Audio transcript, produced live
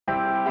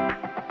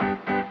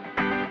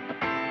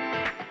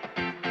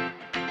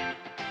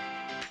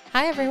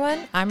Hi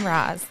everyone, I'm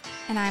Roz.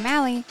 And I'm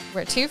Allie.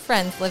 We're two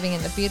friends living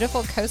in the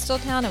beautiful coastal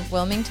town of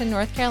Wilmington,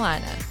 North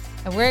Carolina,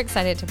 and we're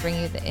excited to bring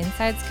you the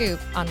inside scoop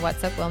on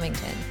What's Up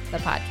Wilmington, the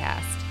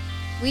podcast.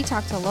 We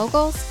talk to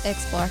locals,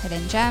 explore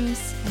hidden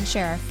gems, and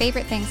share our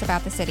favorite things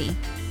about the city.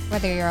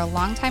 Whether you're a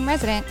longtime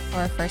resident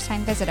or a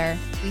first-time visitor,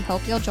 we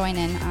hope you'll join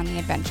in on the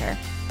adventure.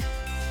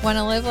 Want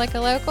to live like a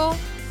local?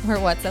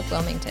 We're What's Up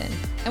Wilmington,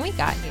 and we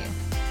got you.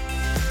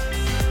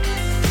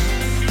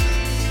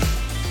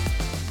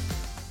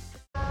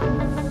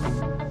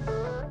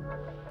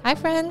 Hi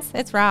friends,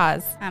 it's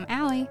Roz. I'm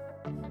Allie.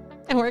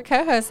 And we're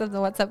co-hosts of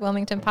the What's Up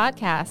Wilmington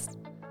podcast.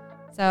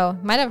 So,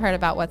 might have heard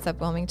about What's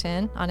Up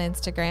Wilmington on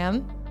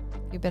Instagram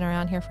if you've been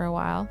around here for a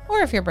while,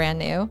 or if you're brand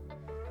new.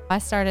 I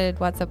started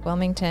What's Up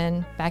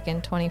Wilmington back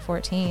in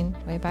 2014,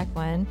 way back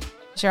when.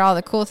 Share all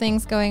the cool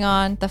things going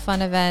on, the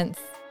fun events,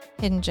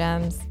 hidden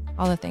gems,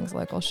 all the things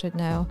locals should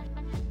know.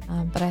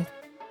 But I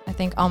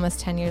think almost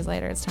 10 years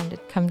later, it's time to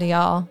come to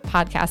y'all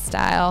podcast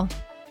style.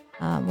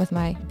 With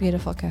my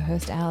beautiful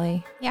co-host,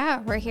 Allie. Yeah,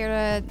 we're here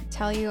to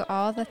tell you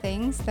all the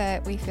things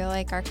that we feel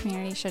like our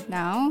community should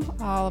know,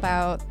 all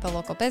about the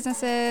local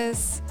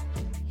businesses,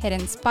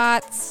 hidden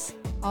spots,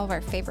 all of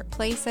our favorite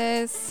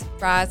places.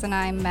 Roz and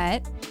I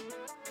met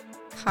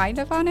kind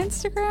of on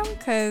Instagram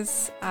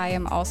because I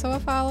am also a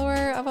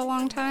follower of a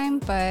long time,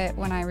 but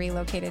when I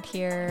relocated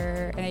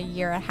here a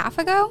year and a half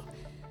ago,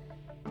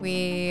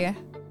 we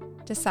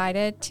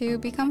decided to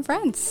become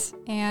friends,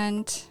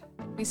 and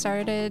we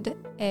started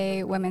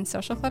a women's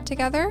social club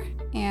together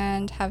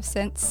and have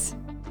since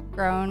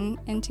grown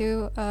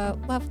into a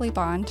lovely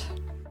bond.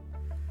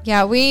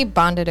 Yeah, we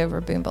bonded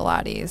over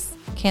Boombalotties.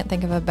 Can't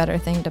think of a better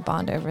thing to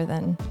bond over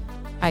than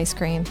ice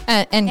cream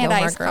and Gilmore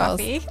iced Girls.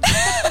 Coffee.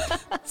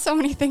 So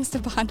many things to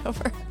bond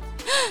over.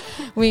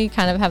 We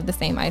kind of have the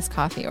same iced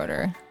coffee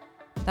order.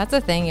 That's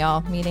a thing,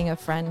 y'all, meeting a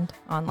friend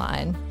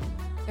online.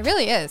 It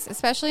really is,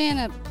 especially in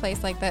a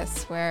place like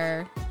this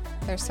where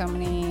there's so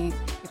many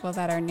people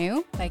that are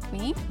new, like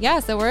me. Yeah,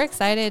 so we're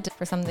excited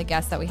for some of the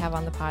guests that we have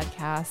on the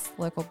podcast,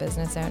 local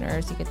business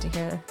owners. You get to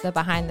hear the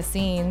behind the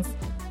scenes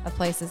of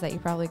places that you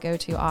probably go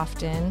to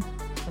often,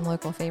 some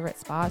local favorite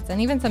spots, and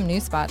even some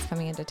new spots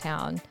coming into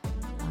town.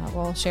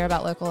 We'll share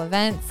about local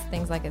events,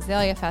 things like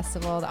Azalea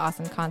Festival, the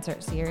awesome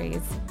concert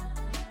series,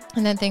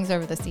 and then things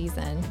over the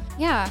season.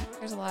 Yeah,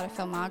 there's a lot of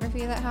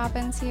filmography that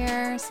happens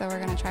here, so we're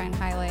going to try and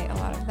highlight a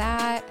lot of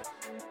that.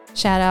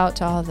 Shout out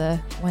to all the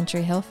One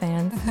Tree Hill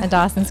fans and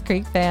Dawson's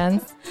Creek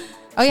fans.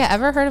 Oh yeah,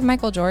 ever heard of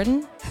Michael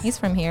Jordan? He's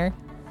from here.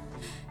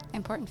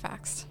 Important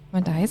facts.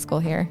 Went to high school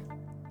here.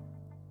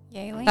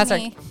 Yay,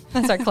 Lainey.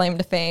 That's our claim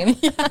to fame.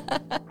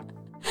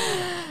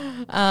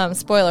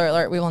 Spoiler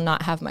alert, we will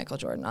not have Michael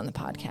Jordan on the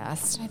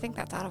podcast. I think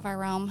that's out of our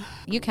realm.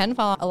 You can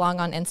follow along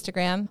on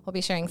Instagram. We'll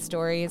be sharing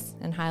stories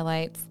and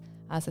highlights.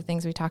 So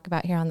things we talk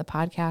about here on the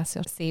podcast,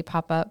 you'll see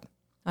pop up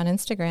on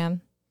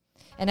Instagram.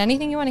 And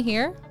anything you want to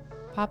hear,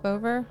 pop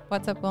over,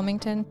 What's Up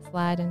Wilmington,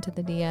 slide into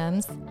the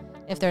DMs.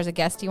 If there's a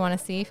guest you want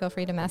to see, feel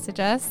free to message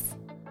us.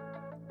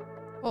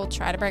 We'll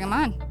try to bring him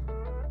on.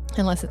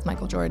 Unless it's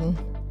Michael Jordan.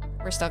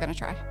 We're still going to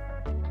try.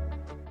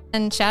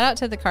 And shout out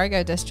to the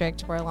Cargo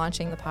District. We're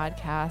launching the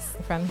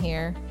podcast from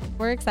here.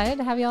 We're excited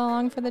to have you all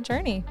along for the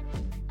journey.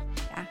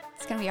 Yeah,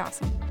 it's going to be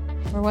awesome.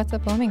 We're What's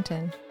Up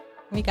Wilmington.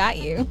 We got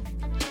you.